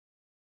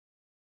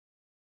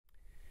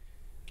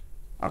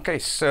Okay,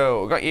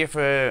 so we've got you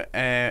for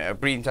a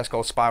breathing test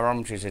called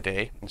spirometry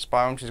today. And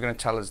spirometry is going to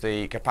tell us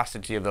the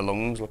capacity of the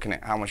lungs, looking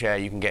at how much air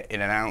you can get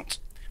in and out,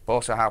 but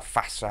also how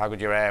fast or how good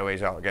your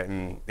airways are at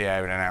getting the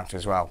air in and out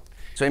as well.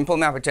 So in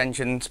pulmonary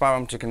hypertension,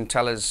 spirometry can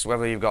tell us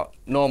whether you've got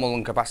normal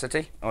lung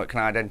capacity, or it can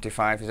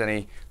identify if there's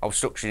any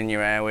obstruction in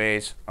your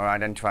airways, or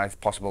identify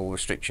if possible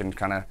restriction,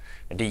 kind of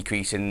a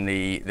decrease in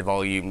the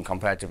volume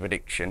compared to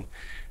prediction.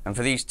 And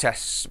for these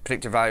tests,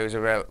 predictive values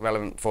are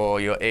relevant for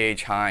your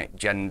age, height,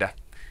 gender.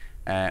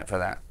 For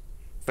that.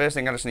 First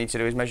thing I just need to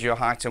do is measure your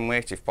height and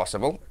weight if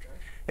possible.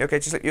 Okay,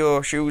 just slip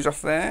your shoes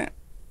off there.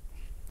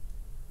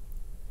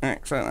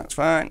 Excellent, that's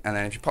fine. And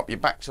then if you pop your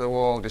back to the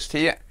wall just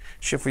here,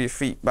 shuffle your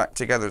feet back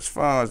together as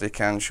far as they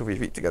can, shuffle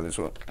your feet together as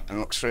well, and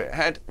look straight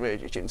ahead,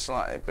 raise your chin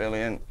slightly,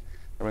 brilliant.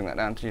 Bring that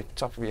down to your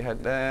top of your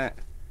head there.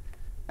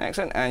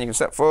 Excellent, and you can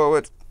step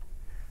forward,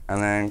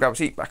 and then grab a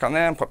seat back on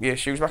there and pop your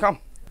shoes back on.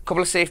 A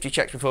couple of safety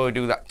checks before we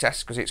do that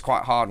test, because it's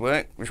quite hard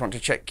work. We just want to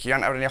check you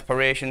haven't had any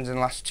operations in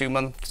the last 2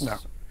 months. No.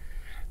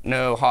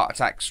 No heart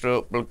attack,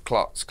 stroke, blood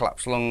clots,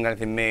 collapsed lung,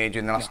 anything major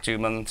in the last 2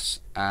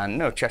 months, and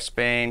no chest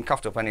pain,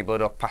 coughed up any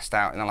blood or passed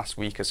out in the last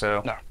week or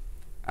so. No.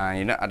 And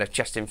you've not had a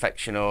chest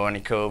infection or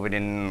any COVID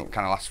in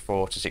kind of last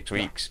 4 to 6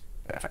 weeks.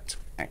 No. Perfect,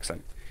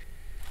 excellent.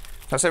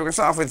 So we're going to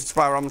start off with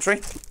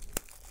spirometry.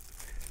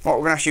 What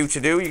we're going to ask you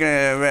to do, you're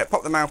going to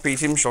pop the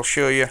mouthpiece in, which I'll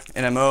show you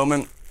in a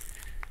moment.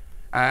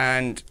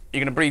 And you're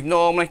going to breathe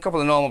normally, a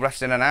couple of normal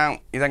breaths in and out.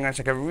 You're then going to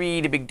take a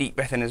really big deep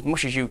breath in as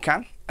much as you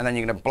can, and then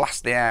you're going to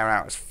blast the air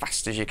out as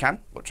fast as you can,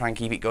 but try and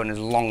keep it going as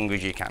long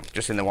as you can,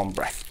 just in the one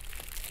breath.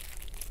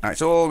 Now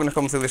it's all going to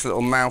come through this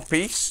little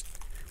mouthpiece,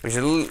 which is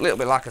a little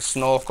bit like a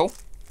snorkel.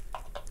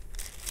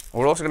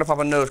 We're also going to pop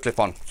a nose clip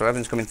on, so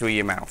everything's coming through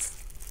your mouth.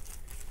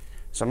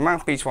 So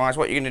mouthpiece wise,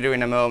 what you're going to do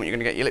in a moment, you're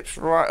going to get your lips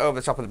right over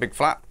the top of the big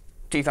flap,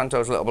 teeth on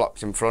toes, little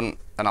blocks in front,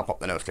 and I'll pop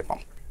the nose clip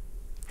on.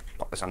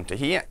 Pop this onto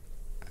here.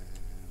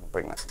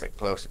 Bring that a bit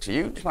closer to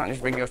you.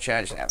 Just bring your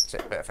chair, just that's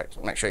it,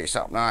 perfect. Make sure you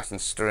sit up nice and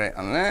straight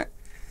on there.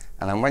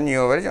 And then when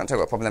you're ready, I'll tell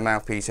you what, popping the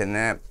mouthpiece in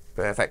there,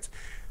 perfect.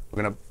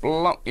 We're going to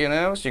block your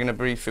nose, you're going to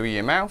breathe through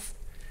your mouth,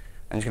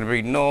 and you're going to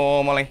breathe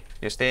normally,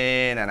 just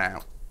in and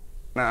out.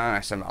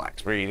 Nice and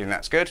relaxed breathing,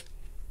 that's good.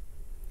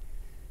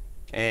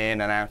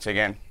 In and out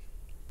again.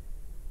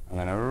 And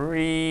then a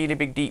really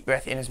big deep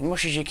breath in as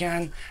much as you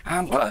can,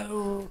 and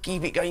blow.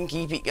 Keep it going,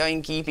 keep it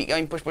going, keep it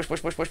going. Push, push,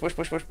 push, push, push, push,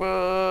 push, push,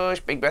 push.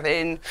 Big breath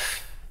in.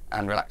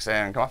 And relax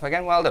there and come off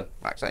again. Well done.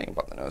 Relax there. You can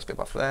pop the nose clip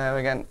off there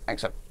again.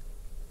 Excellent.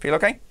 Feel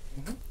okay?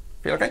 Mm-hmm.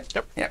 Feel okay?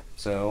 Yep. Yep.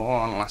 So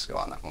one last go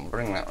on that one.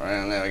 Bring that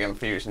around there again.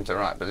 Fuse into the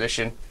right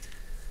position.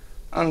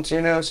 Onto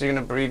your nose. So you're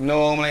going to breathe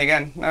normally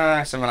again.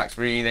 Nice and relaxed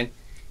breathing.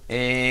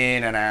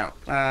 In and out.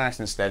 Nice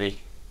and steady.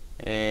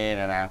 In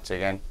and out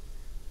again.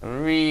 A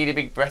really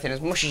big breath in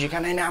as much as you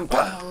can. In and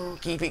boom.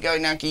 Keep it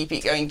going now. Keep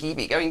it going. Keep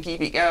it going. Keep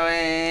it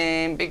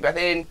going. Big breath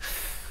in.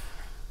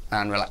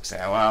 And relax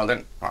there. Well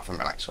done. Off and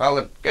relax. Well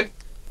done. Good.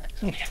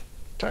 Yeah.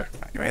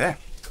 Right there.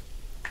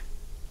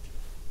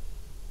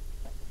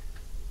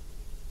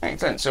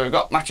 Excellent. So we've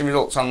got matching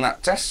results on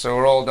that test. So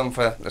we're all done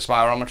for the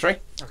spirometry.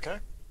 Okay.